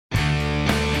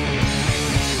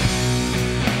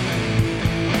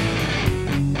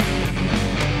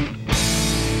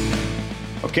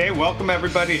Okay, welcome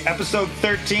everybody. Episode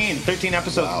 13. 13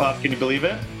 episodes, wow. Puff. Can you believe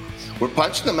it? We're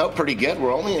punching them out pretty good.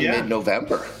 We're only in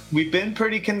mid-November. We've been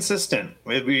pretty consistent.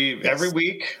 Every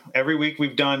week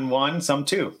we've done one, some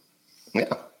two.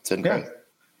 Yeah, it's been great.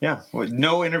 Yeah.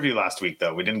 No interview last week,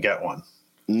 though. We didn't get one.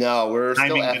 No, we're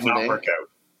Timing still did not work out.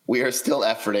 We are still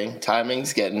efforting.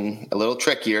 Timing's getting a little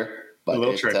trickier, but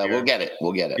we'll get it.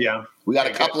 We'll get it. Yeah. We got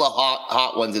a couple of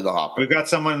hot ones in the hopper. We've got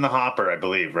someone in the hopper, I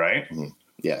believe, right? Mm-hmm.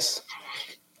 Yes.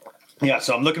 Yeah,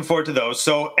 so I'm looking forward to those.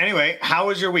 So anyway, how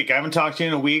was your week? I haven't talked to you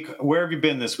in a week. Where have you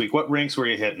been this week? What rinks were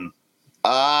you hitting?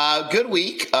 Good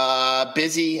week.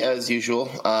 Busy as usual.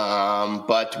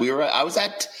 But I was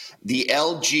at the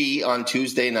LG on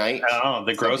Tuesday night. Oh,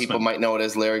 the Grossman. Some people might know it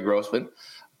as Larry Grossman.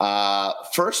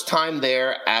 First time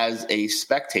there as a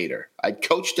spectator. I'd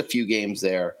coached a few games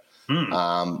there.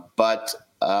 But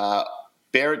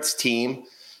Barrett's team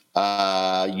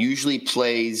usually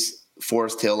plays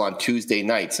Forest Hill on Tuesday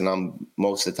nights, and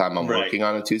most of the time I'm working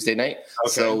on a Tuesday night.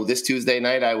 Okay. So this Tuesday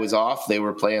night I was off. They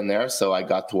were playing there, so I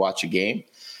got to watch a game.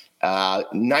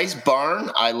 Nice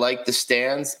barn. I like the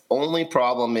stands. Only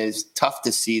problem is tough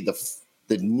to see the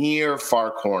near far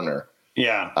corner.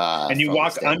 Yeah, and you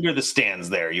walk under the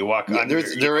stands there. You walk under.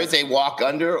 There is a walk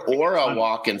under or a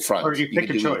walk in front. Or you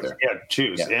pick a choice. Yeah,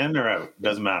 choose in or out.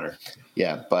 Doesn't matter.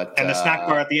 Yeah, but and the snack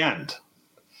bar at the end.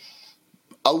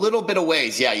 A little bit of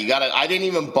ways, yeah. I didn't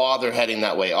even bother heading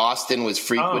that way. Austin was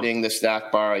frequenting the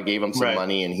snack bar. I gave him some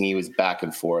money, and he was back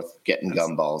and forth getting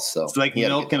gumballs. So it's like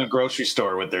milk in a grocery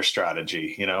store with their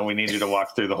strategy. You know, we need you to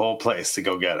walk through the whole place to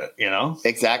go get it. You know,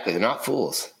 exactly. They're not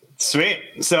fools. Sweet.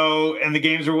 So, and the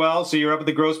games were well. So you're up at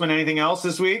the Grossman. Anything else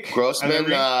this week? Grossman.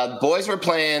 Boys were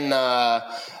playing.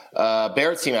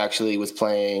 Barrett's team actually was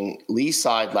playing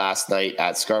Leaside last night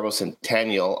at Scarborough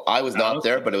Centennial. I was not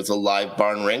there, but it was a live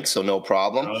barn rink, so no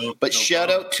problem. But shout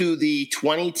out to the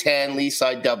 2010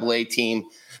 Leaside AA team.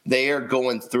 They are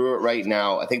going through it right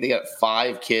now. I think they got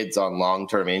 5 kids on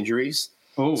long-term injuries.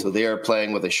 Ooh. So they are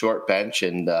playing with a short bench,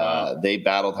 and they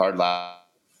battled hard last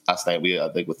night. I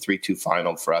think with 3-2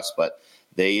 final for us, but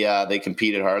they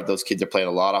competed hard. Those kids are playing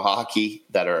a lot of hockey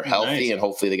that are healthy, and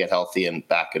hopefully they get healthy and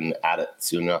back and at it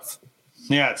soon enough.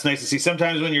 Yeah, it's nice to see.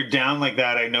 Sometimes when you're down like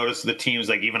that, I notice the teams,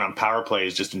 like even on power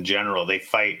plays, just in general, they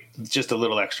fight just a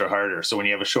little extra harder. So when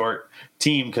you have a short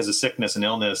team because of sickness and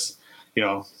illness,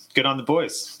 good on the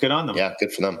boys. Good on them. Yeah,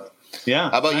 good for them.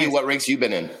 Yeah. How about you? What rinks you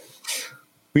been in?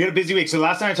 We had a busy week. So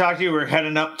last time I talked to you, we're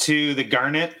heading up to the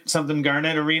Garnet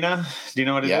Arena. Do you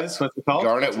know what it is? What's it called?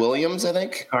 Garnet Williams, I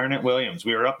think. Garnet Williams.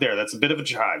 We were up there. That's a bit of a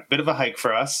drive, bit of a hike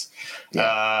for us.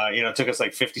 Yeah. It took us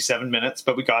like 57 minutes,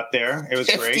 but we got there. It was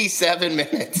 57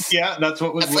 minutes. Yeah, that's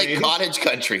what was. That's like cottage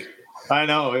country. I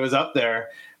know. It was up there.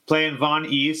 Playing Vaughan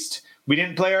East. We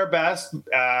didn't play our best.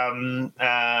 And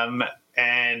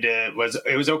it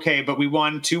was okay, but we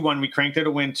won 2-1. We cranked out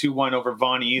a win 2-1 over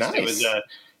Vaughan East. Nice. It was a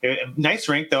nice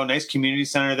rink though, nice community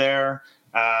center there.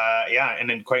 And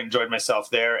then quite enjoyed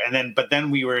myself there. But then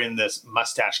we were in this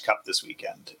Moustache Cup this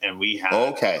weekend, and we had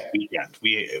a weekend.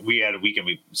 We had a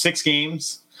weekend. 6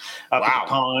 games up at the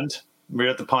pond. We were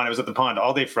at the pond. I was at the pond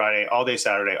all day Friday, all day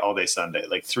Saturday, all day Sunday,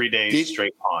 like 3 days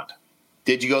straight pond.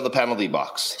 Did you go to the penalty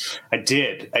box? I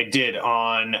did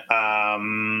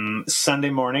on Sunday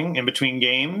morning in between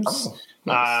games.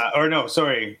 Oh,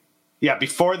 nice. Yeah,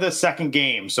 before the second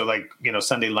game, so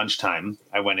Sunday lunchtime,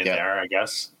 I went in there, I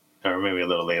guess, or maybe a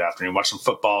little late afternoon, watched some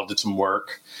football, did some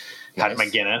work, had my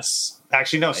Guinness.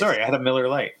 Actually, no, sorry, I had a Miller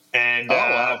Lite. And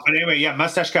but anyway,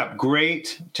 Moustache Cup,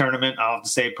 great tournament, I'll have to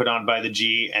say, put on by the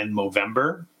G and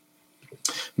Movember.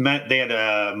 They had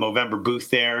a Movember booth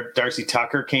there. Darcy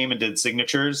Tucker came and did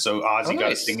signatures. So Ozzy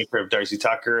got a signature of Darcy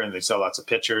Tucker, and they saw lots of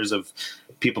pictures of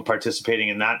people participating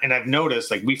in that. And I've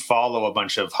noticed, we follow a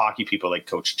bunch of hockey people like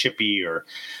Coach Chippy or,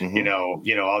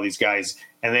 all these guys,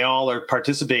 and they all are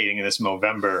participating in this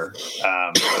Movember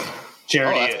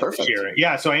charity. That's perfect.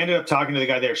 Yeah. So I ended up talking to the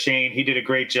guy there, Shane. He did a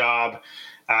great job.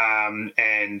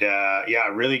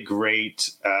 Really great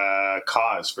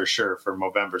cause for sure for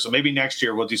Movember. So maybe next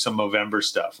year we'll do some Movember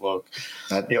stuff. Well,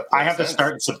 I have to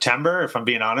start in September, if I'm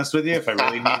being honest with you, if I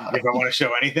really if I want to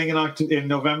show anything in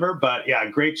November. But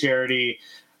great charity.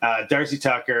 Darcy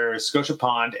Tucker, Scotia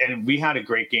Pond, and we had a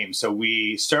great game. So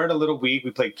we started a little weak.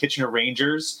 We played Kitchener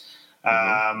Rangers.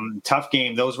 Tough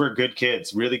game. Those were good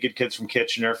kids, really good kids from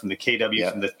Kitchener, from the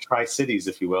KW, from the Tri-Cities,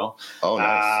 if you will. Oh,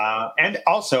 nice. And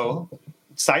also,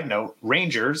 side note,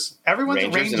 Rangers. Everyone's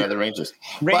Rangers a Ranger. and other Rangers.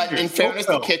 Rangers. But in fairness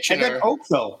to Kitchener. And then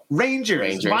Oakville.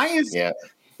 Rangers. Why is, yeah.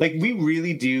 We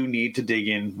really do need to dig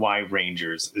in why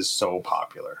Rangers is so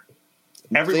popular.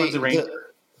 Everyone's a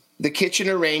Ranger. The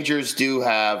Kitchener Rangers do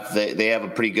have they have a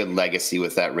pretty good legacy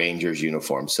with that Rangers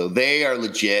uniform, so they are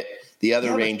legit. The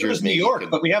other Rangers, New York,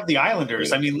 but we have the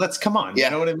Islanders. I mean, come on. Yeah.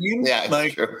 You know what I mean? Yeah,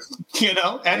 it's true.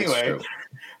 Anyway,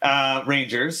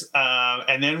 Rangers.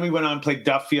 And then we went on, played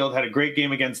Duffield, had a great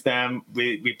game against them.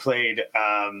 We played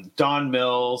Don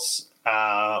Mills,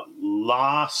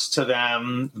 lost to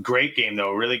them. Great game,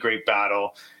 though. Really great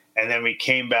battle. And then we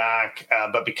came back,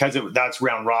 but because that's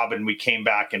round robin, we came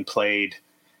back and played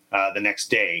the next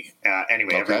day.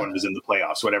 Everyone was in the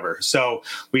playoffs, whatever. So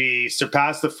we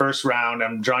surpassed the first round.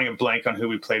 I'm drawing a blank on who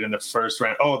we played in the first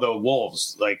round. Oh, the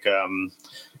Wolves,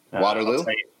 Waterloo?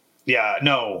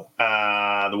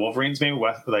 The Wolverines, maybe.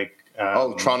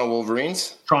 Toronto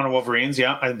Wolverines? Toronto Wolverines,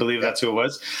 yeah. I believe that's who it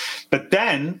was. But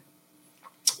then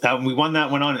we won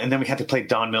that one on, and then we had to play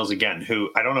Don Mills again, who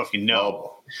I don't know if you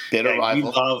know. Bitter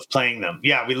rival. We love playing them.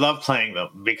 Yeah, we love playing them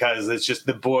because it's just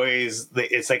the boys.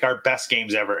 It's like our best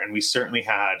games ever, and we certainly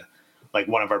had like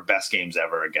one of our best games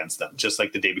ever against them. Just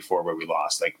like the day before where we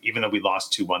lost. Like even though we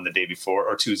lost 2-1 the day before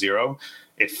or 2-0,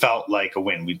 it felt like a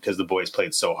win because the boys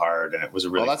played so hard, and it was a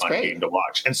really fun game to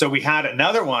watch. And so we had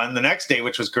another one the next day,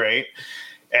 which was great.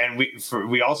 And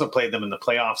we also played them in the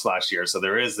playoffs last year. So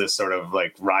there is this sort of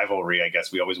like rivalry, I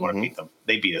guess. We always want to beat them.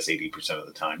 They beat us 80% of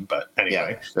the time. But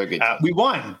anyway, we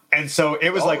won. And so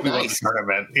it was we won the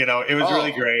tournament. You know, it was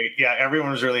really great. Yeah,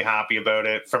 everyone was really happy about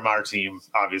it from our team,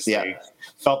 obviously. Yeah.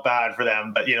 Felt bad for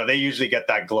them. But, they usually get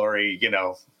that glory,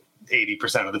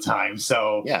 80% of the time.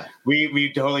 So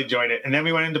we totally enjoyed it. And then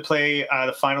we went in to play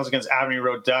the finals against Avenue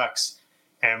Road Ducks.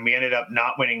 And we ended up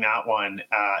not winning that one.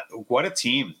 What a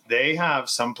team. They have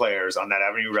some players on that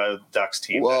Avenue Road Ducks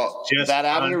team. Well, that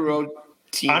Avenue Road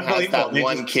team has that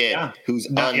one kid who's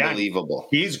unbelievable.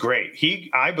 He's great.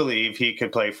 I believe he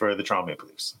could play for the Toronto Maple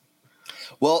Leafs.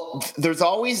 Well, there's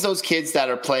always those kids that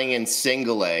are playing in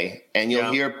single A, and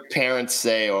you'll hear parents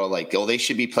say, they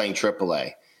should be playing triple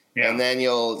A. Yeah. And then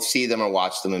you'll see them or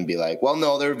watch them and be like, well,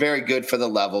 no, they're very good for the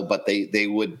level, but they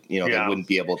would, they wouldn't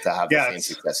be able to have the same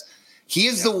success. He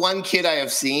is the one kid I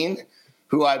have seen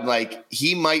who I'm like,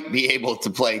 he might be able to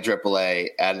play AAA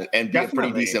and be a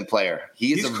pretty decent player.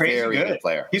 He's a very good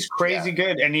player. He's crazy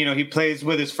good. And, he plays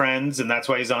with his friends, and that's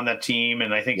why he's on that team.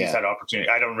 And I think he's had opportunity.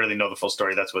 I don't really know the full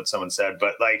story. That's what someone said.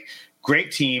 But,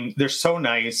 great team. They're so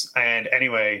nice. And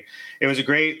anyway, it was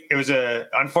a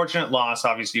unfortunate loss.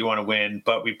 Obviously, you want to win.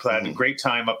 But we had a great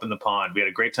time up in the pond. We had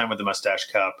a great time with the Moustache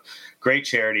Cup. Great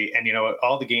charity. And,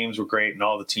 all the games were great and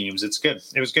all the teams. It's good.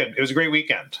 It was good. It was a great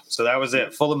weekend. So that was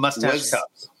it. Full of Moustache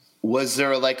Cups. Was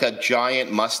there a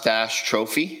giant mustache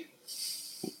trophy?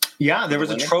 Yeah, there was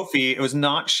a trophy. It was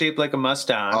not shaped like a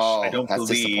mustache. Oh, I don't that's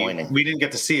believe. Disappointing. We didn't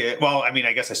get to see it. Well,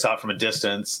 I guess I saw it from a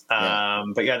distance.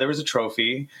 But there was a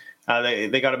trophy.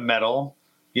 They got a medal,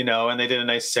 and they did a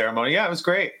nice ceremony. Yeah, it was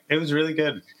great. It was really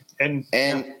good. And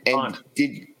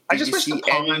I just wish the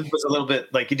pond was a little bit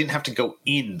you didn't have to go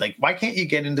in. Why can't you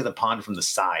get into the pond from the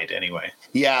side anyway?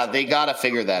 Yeah, they got to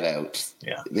figure that out.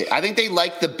 Yeah. I think they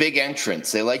like the big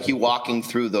entrance. They like you walking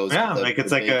through those. Yeah,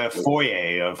 it's like a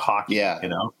foyer of hockey. Yeah.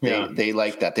 They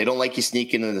like that. They don't like you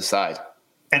sneaking to the side.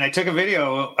 And I took a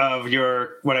video of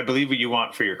what I believe you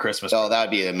want for your Christmas. Oh, that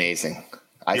would be amazing.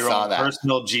 I saw that.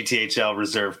 Personal GTHL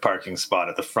reserve parking spot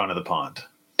at the front of the pond.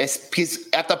 It's because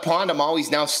at the pond, I'm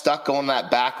always now stuck on that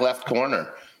back left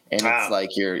corner. And it's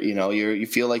like you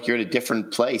feel like you're at a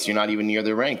different place. You're not even near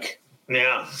the rink.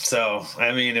 Yeah. So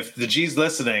if the G's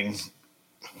listening,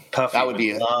 Puffy, that would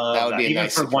be a even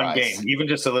nice for surprise. One game, even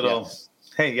just a little.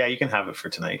 Yeah. Hey, you can have it for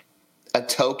tonight. A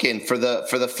token for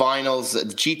the finals, the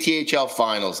GTHL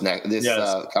finals this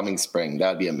coming spring.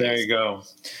 That would be amazing. There you go.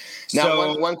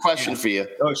 Now, one question for you.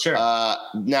 Oh, sure.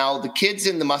 Now, the kids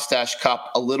in the Moustache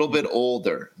Cup, a little bit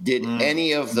older, did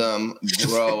any of them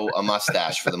grow a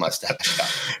mustache for the Moustache Cup?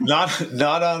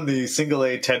 Not on the single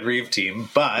A Ted Reeve team,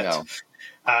 but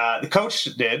the coach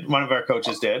did. One of our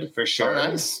coaches did, for sure. Oh,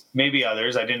 nice. Maybe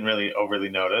others. I didn't really overly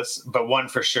notice, but one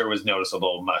for sure was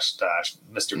noticeable. Mustache,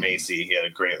 Mr. Macy. He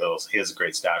has a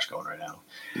great stash going right now.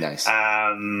 Nice.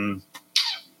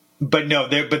 But no,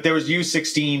 there was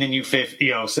U16 and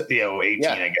U15, 18,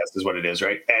 I guess is what it is,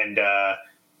 right? And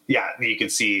you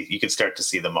could start to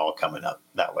see them all coming up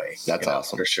that way. That's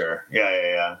awesome for sure.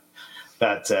 Yeah.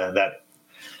 That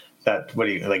what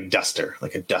do you like? Duster,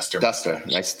 like a duster. Mustache.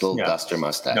 Nice little duster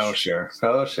mustache. Oh sure.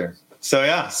 So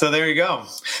there you go.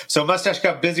 So Moustache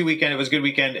Cup, busy weekend. It was a good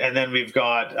weekend. And then we've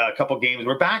got a couple games.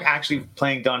 We're back actually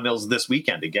playing Don Mills this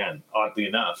weekend again, oddly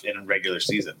enough, in a regular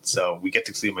season. So we get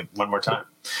to see them one more time.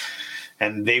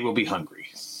 And they will be hungry,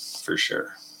 for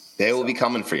sure. They will be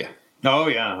coming for you. Oh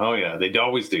yeah. They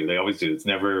always do. It's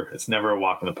never a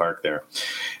walk in the park there.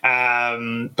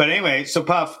 But anyway, so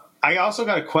Puff, I also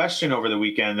got a question over the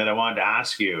weekend that I wanted to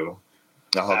ask you.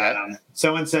 Okay.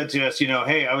 Someone said to us,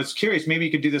 hey, I was curious, maybe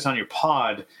you could do this on your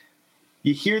pod.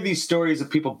 You hear these stories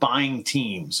of people buying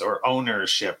teams or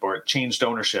ownership, or it changed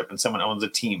ownership and someone owns a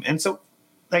team. And so,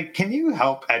 can you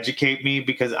help educate me?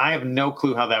 Because I have no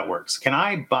clue how that works. Can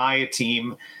I buy a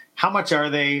team? How much are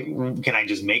they? Can I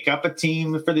just make up a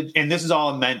team and this is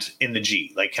all meant in the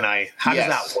G. How does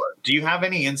that work? Do you have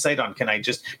any insight on,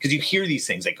 because you hear these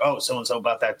things oh, so-and-so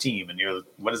bought that team. And you're,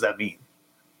 what does that mean?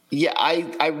 Yeah,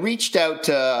 I reached out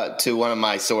to one of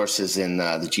my sources in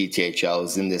the GTHL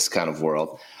who's in this kind of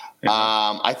world.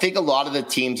 I think a lot of the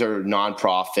teams are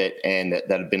nonprofit and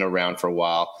that have been around for a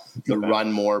while. They're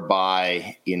run more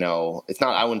by, it's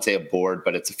not, I wouldn't say a board,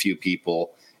 but it's a few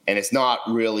people. And it's not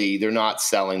really, they're not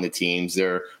selling the teams.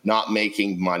 They're not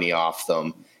making money off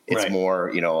them. It's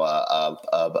more,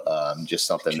 just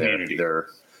something they're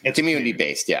community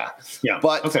based. Yeah.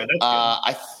 But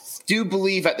I do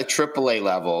believe at the AAA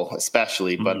level,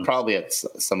 especially, but probably at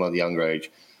some of the younger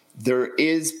age, there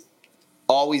is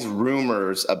always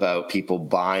rumors about people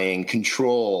buying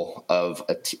control of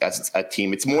a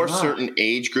team. It's more certain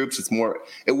age groups.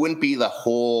 It wouldn't be the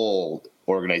whole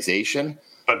organization.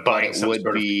 But buying some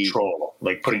sort of control,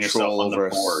 putting yourself on the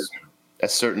board. A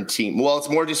certain team. Well, it's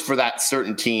more just for that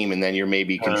certain team, and then you're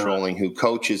maybe controlling who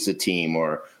coaches the team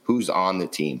or who's on the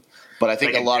team. But I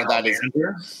think a lot of that is,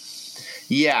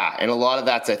 and a lot of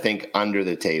that's, I think, under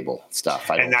the table stuff.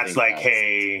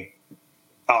 Hey,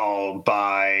 I'll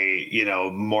buy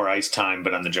more ice time,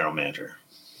 but I'm the general manager.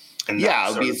 And it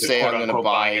would be say I'm going to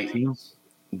buy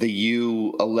the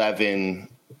U11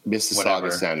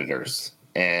 Mississauga Senators.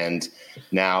 And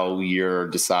now you're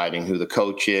deciding who the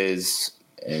coach is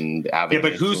and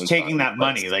but who's taking that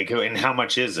money? And how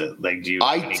much is it? Do you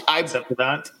have any concept of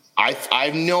that? I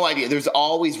have no idea. There's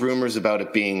always rumors about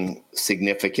it being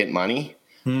significant money,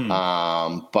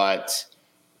 but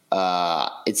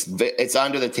it's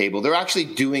under the table. They're actually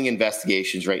doing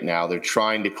investigations right now. They're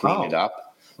trying to clean it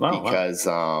up because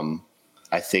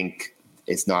I think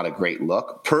it's not a great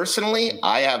look. Personally,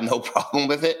 I have no problem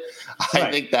with it.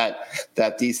 I think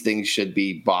that these things should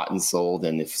be bought and sold,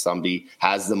 and if somebody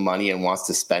has the money and wants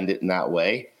to spend it in that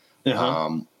way,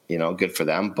 good for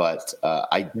them. But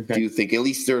I do think at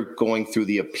least they're going through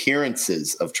the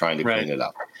appearances of trying to clean it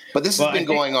up. But this has been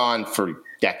going on for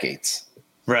decades.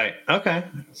 Right. Okay.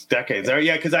 Decades.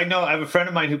 Yeah, because I know I have a friend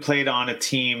of mine who played on a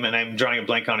team, and I'm drawing a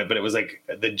blank on it, but it was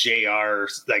the JR,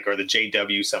 or the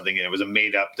JW something, and it was a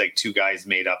made up, two guys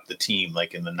made up the team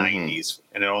in the 90s,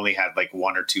 and it only had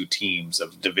one or two teams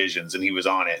of divisions, and he was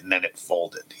on it, and then it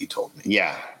folded, he told me.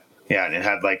 Yeah. Yeah, and it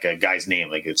had a guy's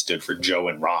name, it stood for Joe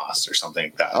and Ross or something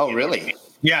like that. Oh, really?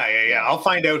 Yeah. I'll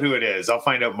find out who it is. I'll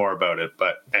find out more about it.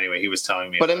 But anyway, he was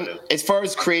telling me. But as far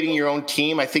as creating your own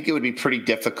team, I think it would be pretty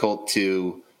difficult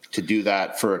to do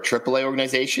that for a AAA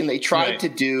organization. They tried to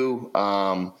do.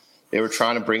 They were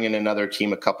trying to bring in another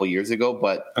team a couple years ago,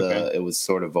 but it was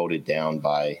sort of voted down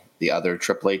by the other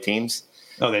AAA teams.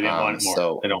 Oh, they didn't want more.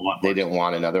 So they didn't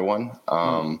want another one.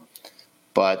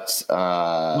 But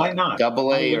why not?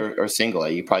 AA or single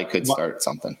A, you probably could start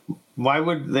something. Why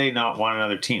would they not want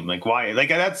another team? Why?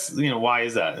 That's why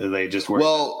is that? Are they just worried?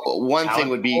 Well, one thing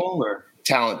would be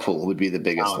talent pool would be the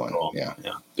biggest one. Yeah.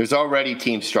 There's already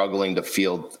teams struggling to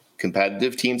field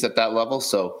competitive teams at that level,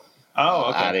 so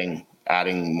adding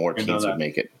more teams would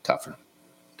make it tougher.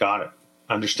 Got it.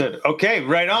 Understood. Okay,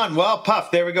 right on. Well,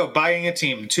 Puff, there we go. Buying a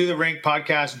team. To the Rink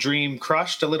podcast dream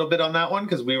crushed a little bit on that one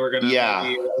because we were going to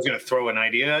I was going to throw an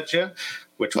idea at you.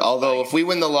 Although if we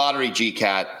win the lottery,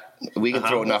 GCAT, we can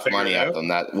throw enough money at them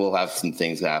that we'll have some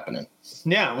things happening.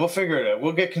 Yeah, we'll figure it out.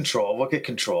 We'll get control.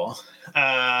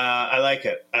 I like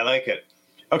it.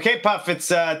 Okay, Puff, it's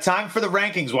time for the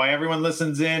rankings. Why everyone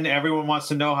listens in. Everyone wants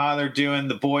to know how they're doing.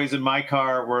 The boys in my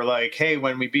car were like, hey,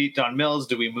 when we beat Don Mills,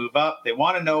 do we move up? They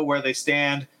want to know where they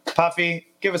stand. Puffy,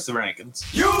 give us the rankings.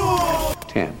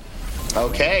 U10.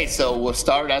 Okay, so we'll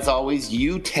start, as always,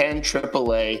 U10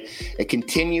 AAA. It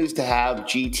continues to have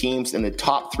G teams in the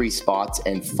top 3 spots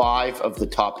and 5 of the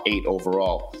top 8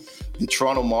 overall. The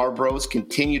Toronto Marlboros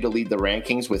continue to lead the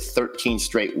rankings with 13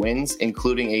 straight wins,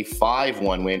 including a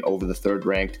 5-1 win over the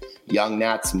third-ranked Young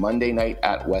Nats Monday night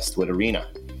at Westwood Arena.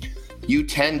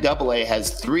 U10 AA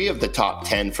has 3 of the top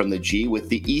 10 from the G, with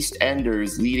the East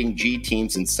Enders leading G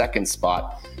teams in second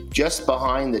spot, just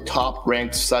behind the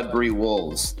top-ranked Sudbury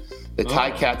Wolves. The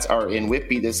Ticats are in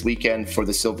Whitby this weekend for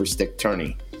the Silver Stick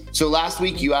Tourney. So last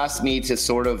week you asked me to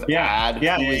sort of add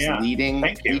who is leading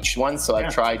each one, so I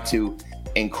tried to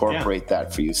incorporate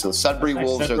that for you. So Sudbury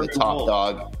Wolves are the top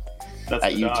dog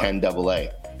at U10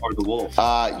 AA. Or the Wolves.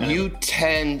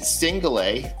 U10 single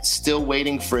A, still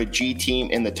waiting for a G team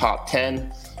in the top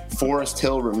 10. Forest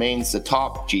Hill remains the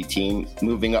top G team,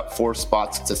 moving up 4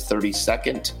 spots to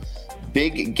 32nd.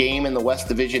 Big game in the West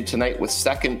Division tonight with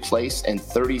 2nd place and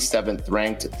 37th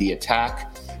ranked The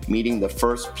Attack, meeting the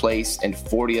 1st place and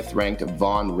 40th ranked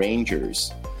Vaughan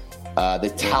Rangers.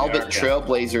 The Talbot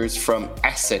Trailblazers from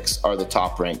Essex are the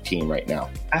top ranked team right now.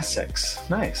 Essex,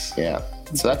 nice. Yeah,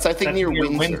 so that's I think near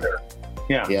Windsor.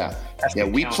 Yeah.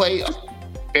 We play.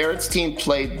 Barrett's team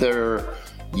played their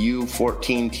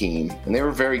U14 team, and they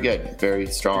were very good, very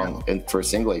strong. And for a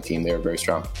single A team, they were very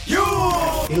strong.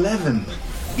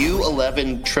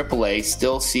 U11 AAA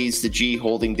still sees the G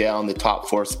holding down the top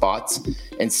 4 spots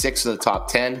and 6 of the top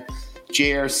 10.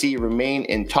 JRC remain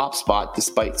in top spot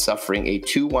despite suffering a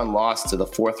 2-1 loss to the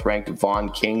 4th-ranked Vaughan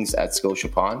Kings at Scotia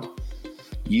Pond.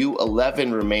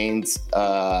 U11 remains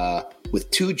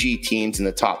with 2 G teams in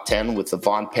the top 10, with the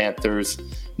Vaughan Panthers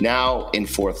now in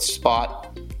 4th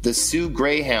spot. The Sioux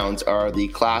Greyhounds are the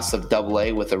class of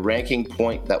AA with a ranking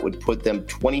point that would put them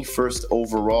 21st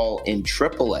overall in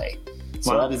AAA.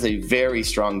 So that is a very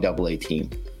strong AA team.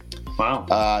 Wow.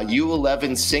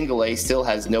 U11 single A still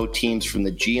has no teams from the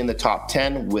G in the top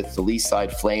 10, with the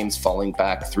Leaside Flames falling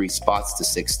back 3 spots to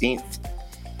 16th.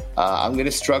 I'm going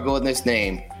to struggle in this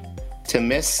name.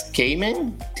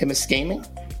 Timiskaming?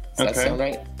 Does that sound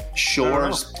right?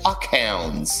 Shores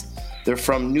Puckhounds. They're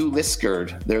from New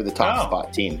Liskeard. They're the top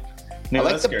spot team. I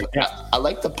like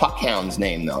the Puckhounds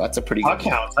name, though. That's a pretty good one.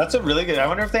 Puckhounds. That's a really good. I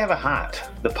wonder if they have a hat.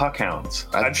 The Puckhounds.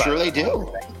 I'm sure they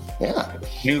do. Yeah.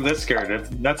 New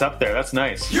Liskeard. That's up there. That's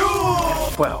nice.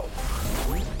 U12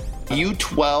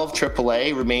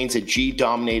 AAA remains a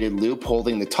G-dominated loop,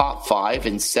 holding the top 5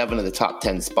 and 7 of the top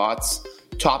 10 spots.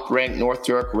 Top-ranked North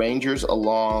York Rangers,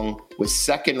 along with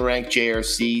 2nd-ranked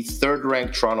JRC,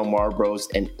 3rd-ranked Toronto Marlboros,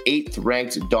 and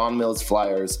 8th-ranked Don Mills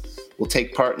Flyers will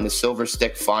take part in the Silver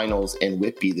Stick Finals in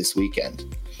Whitby this weekend.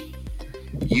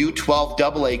 U12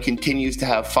 AA continues to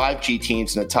have 5 G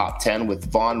teams in the top 10,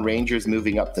 with Vaughan Rangers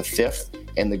moving up to 5th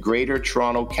and the Greater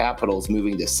Toronto Capitals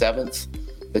moving to 7th.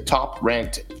 The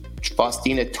top-ranked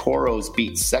Faustina Toros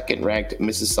beat 2nd-ranked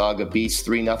Mississauga Beasts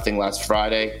 3-0 last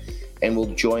Friday and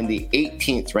will join the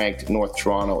 18th-ranked North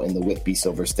Toronto in the Whitby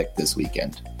Silver Stick this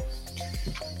weekend.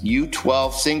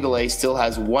 U12 single A still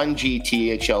has 1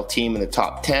 GTHL team in the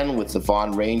top 10, with the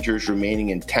Vaughan Rangers remaining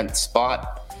in 10th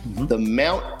spot. Mm-hmm. The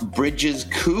Mount Bridges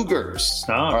Cougars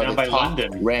are the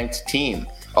top-ranked team.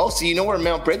 Oh, so you know where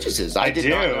Mount Bridges is? I did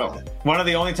not know. One of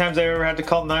the only times I ever had to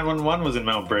call 911 was in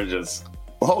Mount Bridges.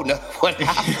 Oh, no. What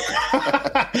happened?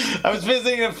 I was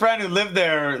visiting a friend who lived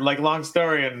there, long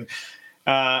story, and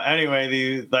anyway,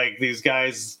 these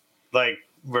guys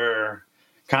were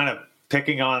kind of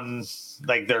picking on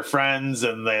their friends,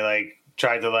 and they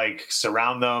tried to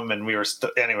surround them, and we were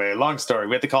anyway. Long story.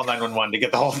 We had to call 911 to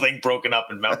get the whole thing broken up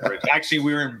in Mount Bridges. Actually,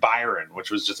 we were in Byron,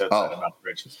 which was just outside of Mount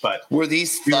Bridges. But were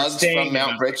these thugs from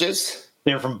Mount Bridges?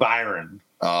 They're from Byron.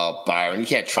 Oh, Byron! You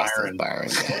can't trust those Byron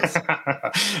guys.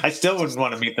 I still wouldn't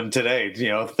want to meet them today.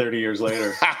 30 years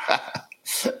later.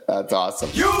 That's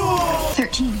awesome.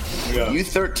 U13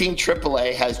 U13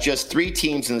 AAA has just 3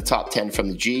 teams in the top 10 from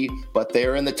the G, but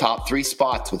they're in the top 3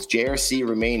 spots, with JRC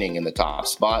remaining in the top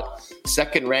spot.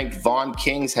 2nd-ranked Vaughan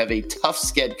Kings have a tough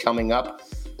sked coming up,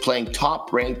 playing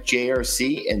top-ranked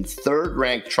JRC and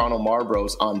 3rd-ranked Toronto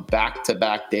Marlboros on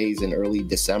back-to-back days in early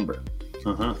December.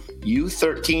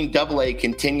 U13 AA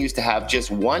continues to have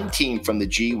just 1 team from the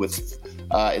G with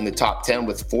in the top 10,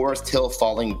 with Forest Hill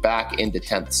falling back into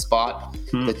 10th spot.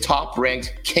 The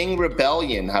top-ranked King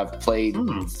Rebellion have played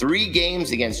 3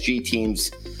 games against G teams,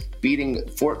 beating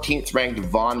 14th-ranked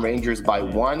Vaughan Rangers by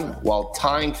 1, while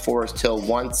tying Forest Hill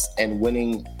once and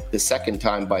winning the second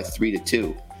time by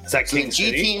 3-2. Is that King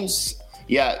City? G teams,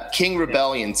 King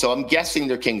Rebellion. So I'm guessing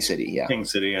they're King City. Yeah, King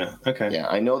City. Yeah, okay. Yeah,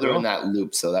 I know they're in that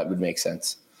loop, so that would make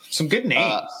sense. Some good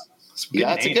names.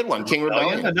 It's a good one. King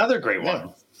Rebellion, another great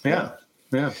one. Yeah.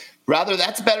 Rather,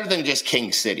 that's better than just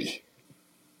King City.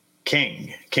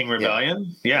 King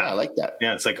Rebellion. Yeah, I like that.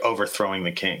 Yeah, it's like overthrowing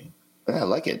the king. I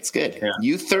like it. It's good. Yeah.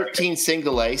 U13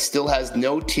 single A still has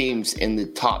no teams in the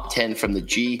top 10 from the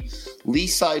G.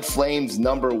 Leaside Flames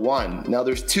number 1. Now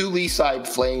there's 2 Leaside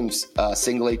Flames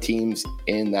single A teams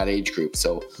in that age group.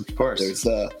 So of course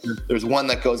there's one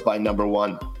that goes by number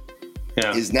 1.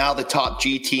 Yeah. Is now the top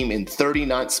G team in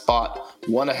 39th spot,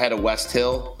 1 ahead of West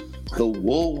Hill. The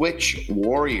Woolwich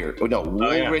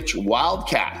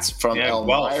Wildcats from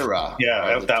Elmira out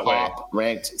that way.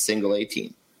 Top-ranked single A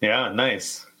team. Yeah,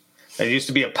 nice. There used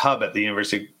to be a pub at the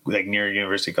university, like near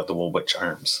university, called the Woolwich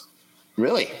Arms.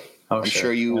 Really? Oh, I'm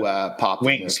sure you popped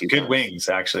wings. Good times. Wings,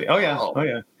 actually. Oh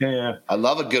yeah. Yeah. I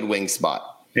love a good wing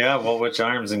spot. Yeah, Woolwich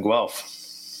Arms in Guelph.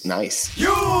 Nice.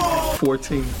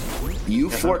 U14.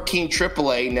 U14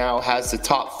 AAA now has the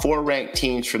top 4 ranked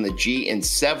teams from the G and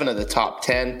 7 of the top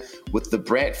 10, with the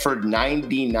Brantford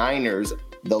 99ers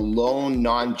the lone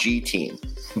non-G team.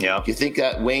 Yeah. Do you think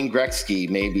that Wayne Gretzky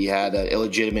maybe had an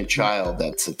illegitimate child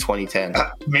that's a 2010?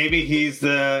 Maybe he's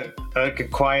a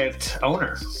quiet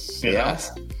owner.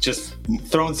 Yes. Just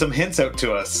throwing some hints out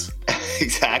to us.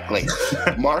 Exactly.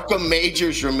 Markham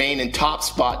Majors remain in top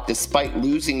spot despite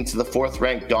losing to the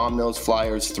 4th-ranked Don Mills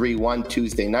Flyers 3-1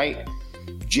 Tuesday night.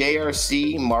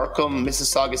 JRC, Markham,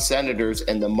 Mississauga Senators,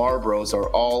 and the Marlboros are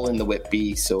all in the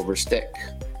Whitby Silver Stick.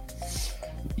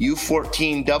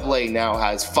 U14 AA now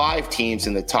has 5 teams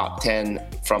in the top 10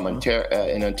 from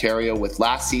in Ontario, with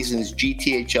last season's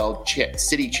GTHL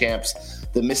city champs,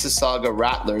 the Mississauga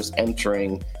Rattlers,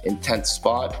 entering in 10th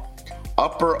spot.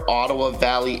 Upper Ottawa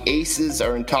Valley Aces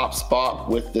are in top spot,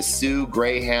 with the Sioux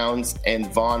Greyhounds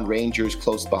and Vaughan Rangers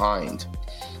close behind.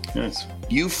 Nice.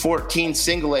 U14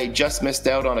 Single A just missed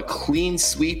out on a clean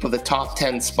sweep of the top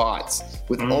 10 spots,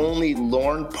 with only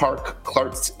Lorne Park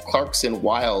Clarkson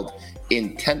Wild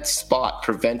in 10th spot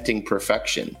preventing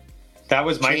perfection. That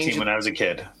was my team when I was a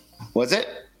kid. Was it?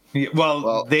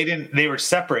 Well, they didn't. They were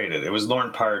separated. It was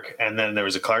Lorne Park, and then there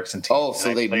was a Clarkson team. Oh,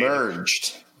 so they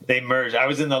merged. They merged. I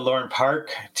was in the Lorne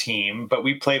Park team, but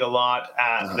we played a lot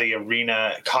at the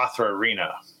arena, Cawthra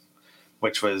Arena,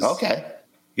 which was okay.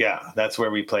 Yeah, that's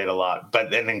where we played a lot.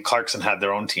 But and then Clarkson had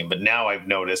their own team. But now I've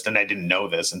noticed, and I didn't know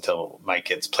this until my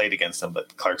kids played against them,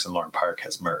 but Clarkson Lorne Park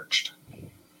has merged.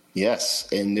 Yes,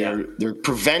 and they're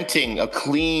preventing a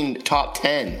clean top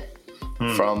 10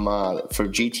 for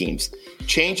G teams.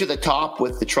 Change at the top,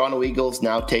 with the Toronto Eagles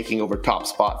now taking over top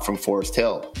spot from Forest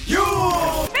Hill.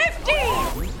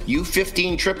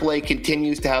 U15 AAA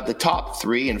continues to have the top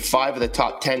 3 and 5 of the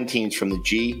top 10 teams from the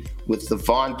G, with the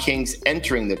Vaughan Kings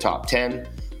entering the top 10.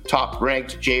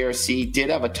 Top-ranked JRC did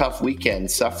have a tough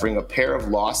weekend, suffering a pair of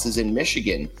losses in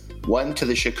Michigan, one to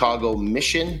the Chicago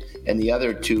Mission and the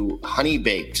other to Honey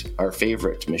Baked, our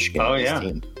favorite Michigan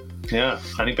team. Yeah,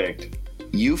 Honey Baked.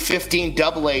 U15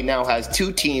 AA now has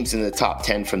 2 teams in the top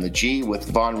 10 from the G, with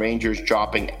Vaughan Rangers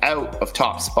dropping out of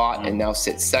top spot and now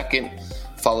sit second,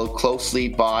 followed closely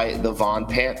by the Vaughan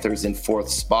Panthers in 4th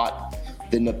spot.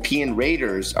 The Nepean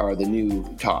Raiders are the new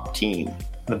top team.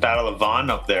 The Battle of Vaughan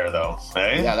up there, though.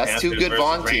 Eh? Yeah, that's Panthers 2 good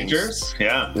Vaughan Rangers. teams.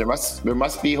 Yeah. There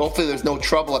must be, hopefully there's no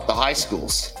trouble at the high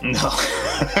schools. No.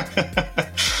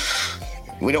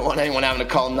 We don't want anyone having to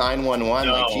call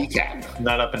 911 like GCAP.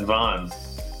 Not up in Vaughan.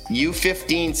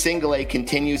 U15 Single A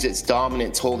continues its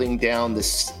dominance, holding down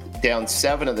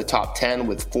 7 of the top 10,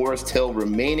 with Forest Hill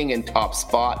remaining in top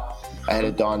spot ahead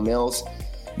of Don Mills.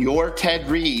 Your Ted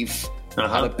Reeve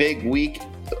had a big week,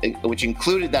 which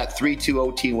included that 3-2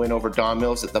 OT win over Don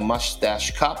Mills at the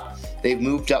Moustache Cup. They've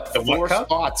moved up 4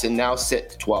 spots and now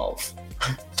sit 12.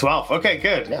 12. Okay,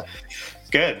 good. Yeah.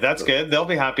 Good. That's good. They'll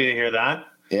be happy to hear that.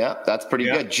 Yeah, that's pretty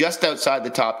good. Just outside the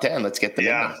top 10. Let's get them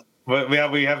in there. Well,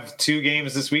 we have 2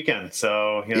 games this weekend,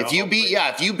 so if you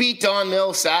beat Don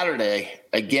Mills Saturday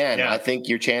again, I think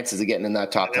your chances of getting in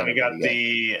that top 10. We got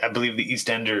I believe the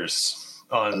EastEnders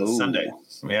on Sunday.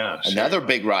 Yeah, another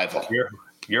big rival.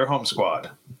 Your home squad.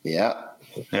 Yeah.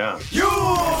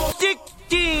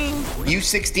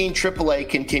 U16 AAA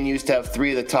continues to have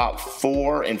 3 of the top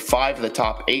 4 and 5 of the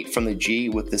top 8 from the G,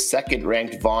 with the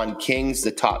 2nd-ranked Vaughan Kings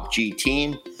the top G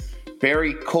team.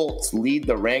 Barrie Colts lead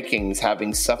the rankings,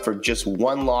 having suffered just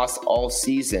 1 loss all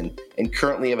season and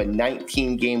currently have a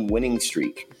 19-game winning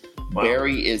streak. Wow.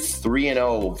 Barrie is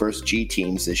 3-0 versus G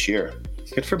teams this year.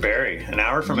 Good for Barrie. An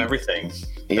hour from everything.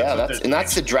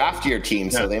 That's the draft year team,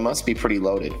 so they must be pretty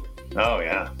loaded. Oh,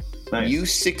 yeah. Nice.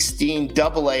 U16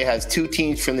 AA has 2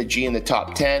 teams from the G in the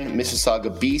top 10.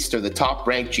 Mississauga Beast are the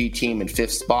top-ranked G team in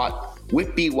 5th spot.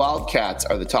 Whitby Wildcats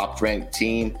are the top-ranked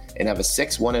team and have a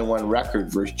 6-1-1 record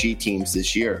versus G teams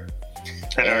this year.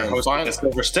 And are hosting the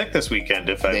Silver Stick this weekend,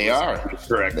 if I remember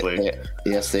correctly.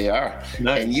 Yes, they are.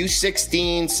 Nice. And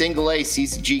U16 Single A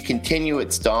sees the G continue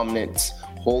its dominance,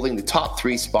 holding the top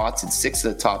 3 spots in 6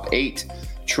 of the top 8.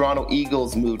 Toronto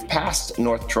Eagles moved past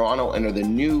North Toronto and are the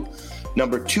new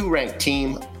number 2 ranked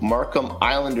team. Markham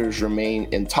Islanders remain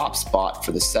in top spot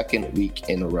for the 2nd week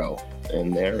in a row.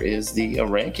 And there is the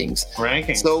rankings.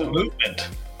 So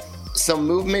some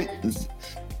movement.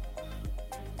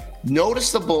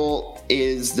 Noticeable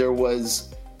is there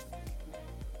was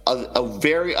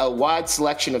a wide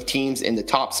selection of teams in the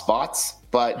top spots,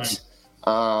 but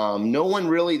No one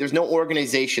really. There's no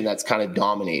organization that's kind of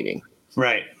dominating.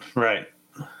 Right.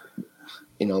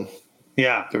 You know.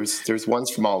 Yeah. There's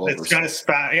ones from all over. It's kind of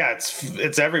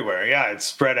it's everywhere. Yeah, it's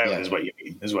spread out is what you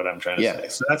mean, is what I'm trying to say.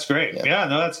 So that's great. Yeah,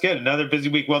 no, that's good. Another busy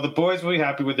week. Well, the boys will be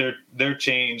happy with their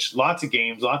change. Lots of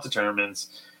games, lots of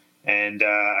tournaments. And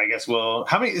I guess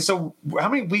how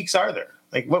many weeks are there?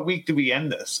 Like, what week do we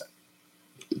end this?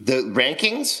 The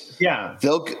rankings? Yeah.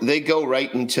 They go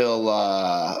right until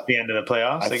the end of the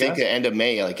playoffs, I think guess? the end of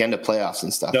May, like end of playoffs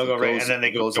and stuff. They'll go right, and then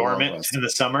they go dormant in the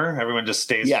summer. Everyone just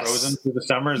stays frozen through the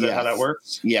summer. Is that how that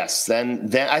works? Yes.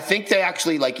 Then I think they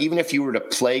actually, like, even if you were to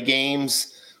play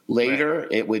games later,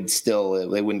 it would still,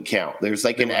 they wouldn't count. There's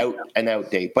like an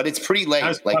out date, but it's pretty late. How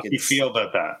does Puffy feel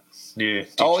about that? Do you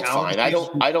it's fine. I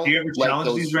don't. Do you ever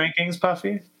challenge these rankings,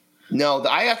 Puffy? No,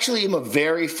 I actually am a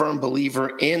very firm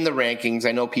believer in the rankings.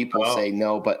 I know people say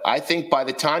no, but I think by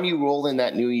the time you roll in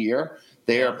that new year,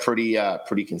 they are pretty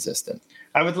consistent.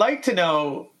 I would like to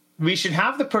know, we should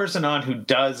have the person on who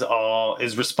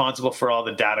is responsible for all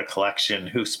the data collection,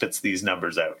 who spits these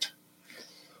numbers out.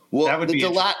 Well, that would be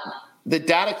the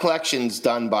data collection's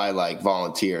done by like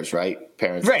volunteers, right?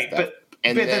 Parents. Right, but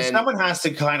then someone has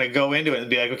to kind of go into it and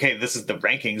be like, okay, this is the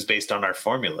rankings based on our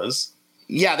formulas.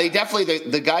 Yeah, they definitely,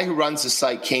 the guy who runs the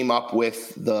site came up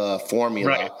with the formula.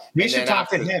 Right. We should talk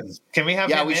to him. Can we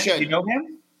have him? Yeah, we should. Do you know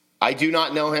him? I do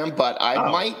not know him, but I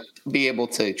might be able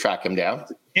to track him down.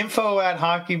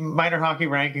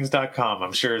 info@minorhockeyrankings.com,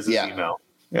 I'm sure is his email.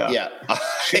 Yeah.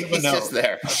 He's just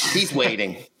there. He's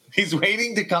waiting. He's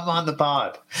waiting to come on the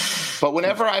pod. But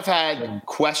whenever I've had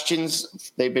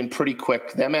questions, they've been pretty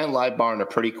quick. Them and Live Barn are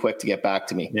pretty quick to get back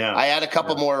to me. Yeah. I had a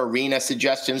couple more arena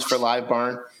suggestions for Live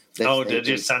Barn. Did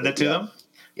you send it to them?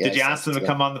 Yeah, did you ask them to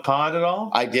come on the pod at all?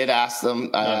 I did ask them.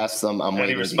 I'm waiting.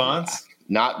 Any response?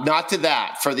 Not to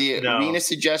that. For the arena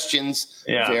suggestions,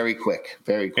 very quick.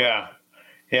 Yeah.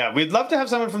 We'd love to have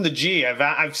someone from the G.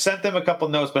 I've sent them a couple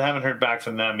notes, but haven't heard back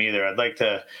from them either. I'd like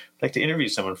to interview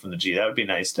someone from the G. That would be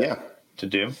nice to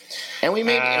do.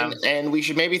 And we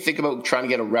should maybe think about trying to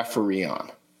get a referee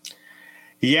on.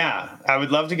 Yeah, I would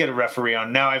love to get a referee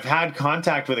on. Now, I've had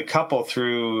contact with a couple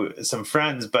through some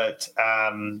friends, but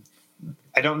I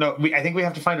don't know. I think we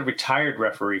have to find a retired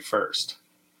referee first.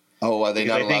 Oh, are they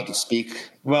not allowed to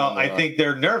speak? Well, I think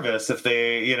they're nervous if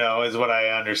they, is what I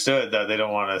understood, that they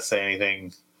don't want to say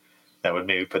anything that would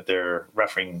maybe put their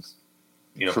refereeing,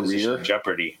 career in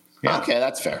jeopardy. Yeah. Okay,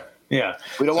 that's fair. Yeah,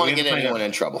 we don't want to get anyone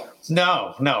in trouble.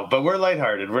 No, but we're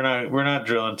lighthearted. We're not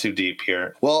drilling too deep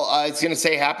here. Well, I was going to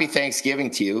say Happy Thanksgiving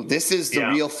to you. This is the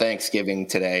real Thanksgiving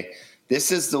today.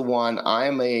 This is the one.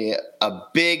 I'm a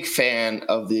big fan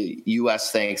of the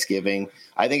U.S. Thanksgiving.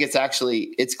 I think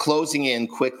it's closing in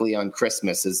quickly on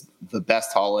Christmas is the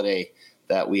best holiday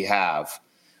that we have.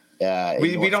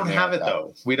 We don't have it,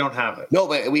 though. We don't have it. No,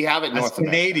 but we have it in North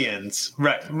America. Canadians.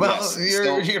 Right. Well,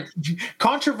 you're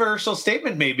controversial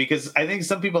statement made, because I think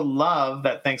some people love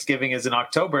that Thanksgiving is in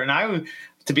October. And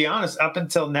to be honest, up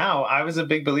until now, I was a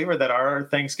big believer that our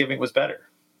Thanksgiving was better.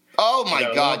 Oh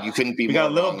my God, you couldn't be more wrong. We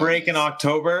got a little break in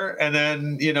October, and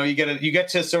then you get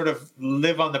to sort of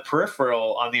live on the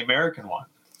peripheral on the American one.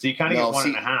 So you kind of get one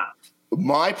and a half.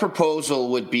 My proposal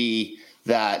would be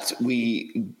that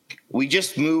we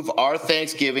just move our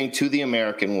Thanksgiving to the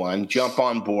American one, jump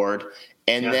on board,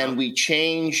 and then we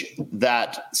change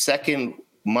that second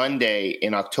Monday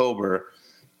in October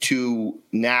to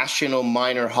National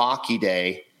Minor Hockey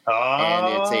Day.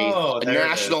 And it's a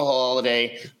national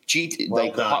holiday.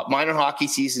 Minor hockey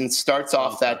season starts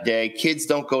off that day. Kids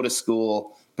don't go to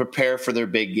school, prepare for their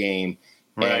big game,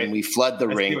 and we flood the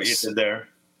rinks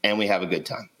and we have a good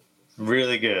time.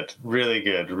 Really good to bring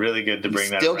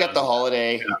that. Still get the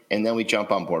holiday, and then we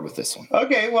jump on board with this one.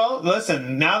 Okay, well,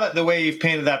 listen. Now that the way you've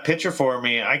painted that picture for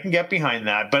me, I can get behind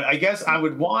that. But I guess I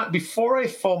would want, before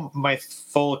I my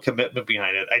full commitment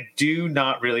behind it, I do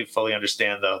not really fully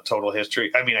understand the total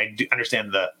history. I mean, I do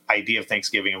understand the idea of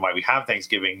Thanksgiving and why we have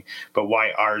Thanksgiving, but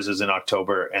why ours is in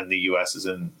October and the U.S. is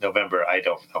in November, I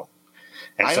don't know.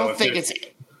 And I don't think it's.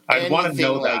 I want to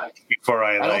know that before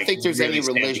I don't think there's any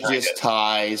religious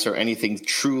ties or anything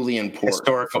truly important.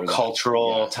 Historical,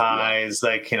 cultural ties,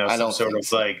 some sort of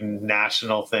like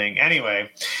national thing. Anyway,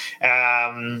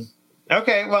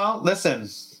 okay, well, listen,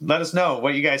 let us know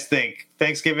what you guys think.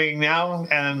 Thanksgiving now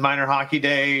and Minor Hockey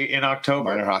Day in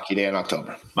October. Minor Hockey Day in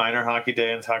October.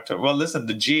 Well, listen,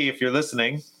 the G, if you're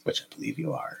listening, which I believe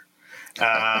you are,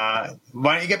 why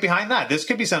don't you get behind that? This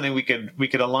could be something we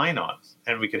could align on,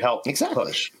 and we could help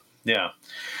push. Yeah.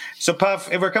 So,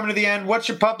 Puff, if we're coming to the end, what's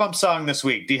your pump up song this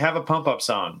week? Do you have a pump up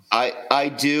song?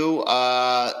 I do.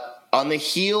 On the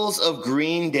heels of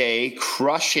Green Day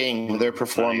crushing their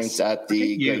performance at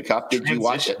the Grey Cup, did you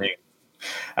watch it?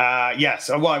 Yes.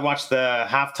 Well, I watched the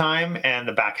halftime and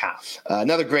the back half.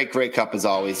 Another great Grey Cup as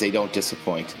always. They don't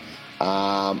disappoint.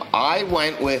 I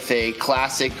went with a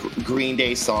classic Green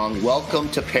Day song, Welcome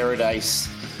to Paradise.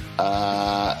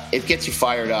 It gets you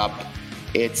fired up.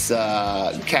 It's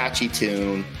a catchy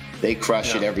tune. They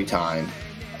crush it every time.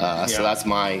 So that's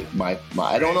my.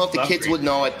 I don't know if the kids would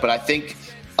know it, but I think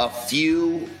a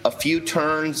few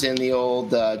turns in the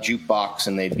old jukebox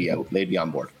and they'd be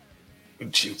on board.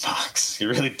 Jukebox.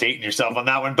 You're really dating yourself on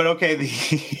that one, but okay. I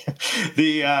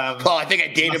think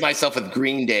I dated myself with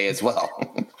Green Day as well.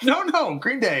 No,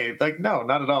 Green Day. No,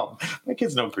 not at all. My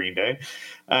kids know Green Day.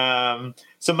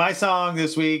 So my song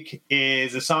this week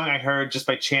is a song I heard just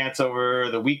by chance over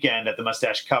the weekend at the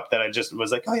Moustache Cup that I just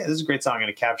was like, oh yeah, this is a great song. I'm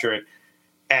going to capture it.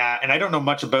 And I don't know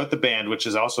much about the band, which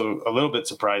is also a little bit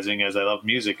surprising as I love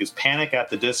music, is Panic at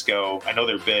the Disco. I know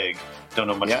they're big. Don't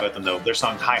know much about them, though. Their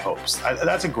song High Hopes.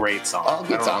 That's a great song. Oh,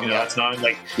 good song. That song.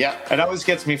 It always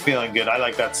gets me feeling good. I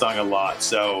like that song a lot.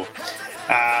 So,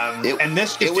 and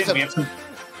this just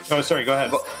oh, sorry, go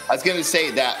ahead. I was going to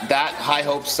say that High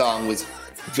Hopes song was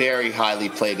very highly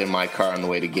played in my car on the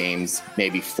way to games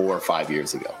maybe 4 or 5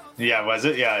 years ago. Yeah, was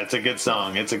it? Yeah, it's a good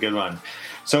song. It's a good one.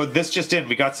 So this just in,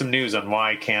 we got some news on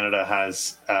why Canada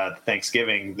has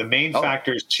Thanksgiving. The main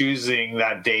factors choosing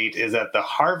that date is that the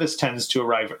harvest tends to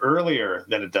arrive earlier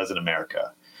than it does in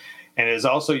America. And it is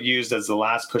also used as the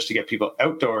last push to get people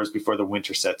outdoors before the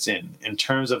winter sets in. In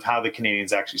terms of how the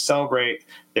Canadians actually celebrate,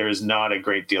 there is not a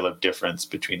great deal of difference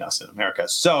between us and America.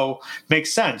 So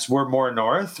makes sense. We're more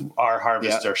north. Our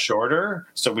harvests are shorter.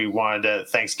 So we wanted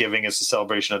Thanksgiving as a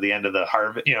celebration of the end of the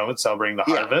harvest, celebrating the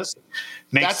harvest.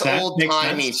 Makes sense. That's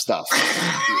old-timey stuff.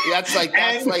 That's like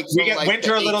we get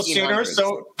winter a little sooner.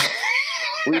 So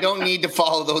we don't need to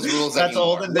follow those rules that's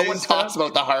anymore. Olden no days one talks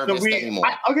about the harvest anymore.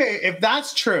 If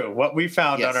that's true, what we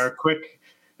found on our quick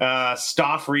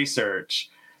staff research,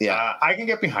 I can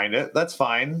get behind it. That's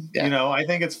fine. Yeah. I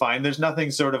think it's fine. There's nothing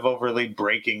sort of overly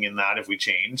breaking in that if we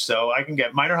change. So I can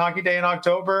get Minor Hockey Day in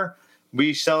October.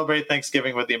 We celebrate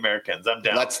Thanksgiving with the Americans. I'm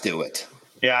down. Let's do it.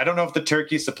 Yeah, I don't know if the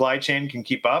turkey supply chain can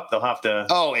keep up. They'll have to.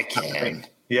 Oh, it can.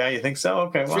 Yeah, you think so?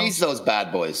 Okay. Freeze those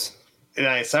bad boys.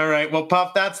 Nice. All right. Well,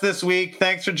 Puff, that's this week.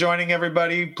 Thanks for joining,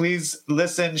 everybody. Please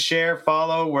listen, share,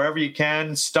 follow wherever you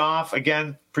can. Stoff,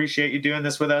 again, appreciate you doing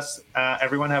this with us.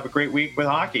 Everyone have a great week with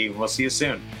hockey. We'll see you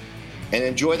soon. And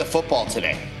enjoy the football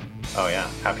today. Oh, yeah.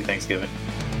 Happy Thanksgiving.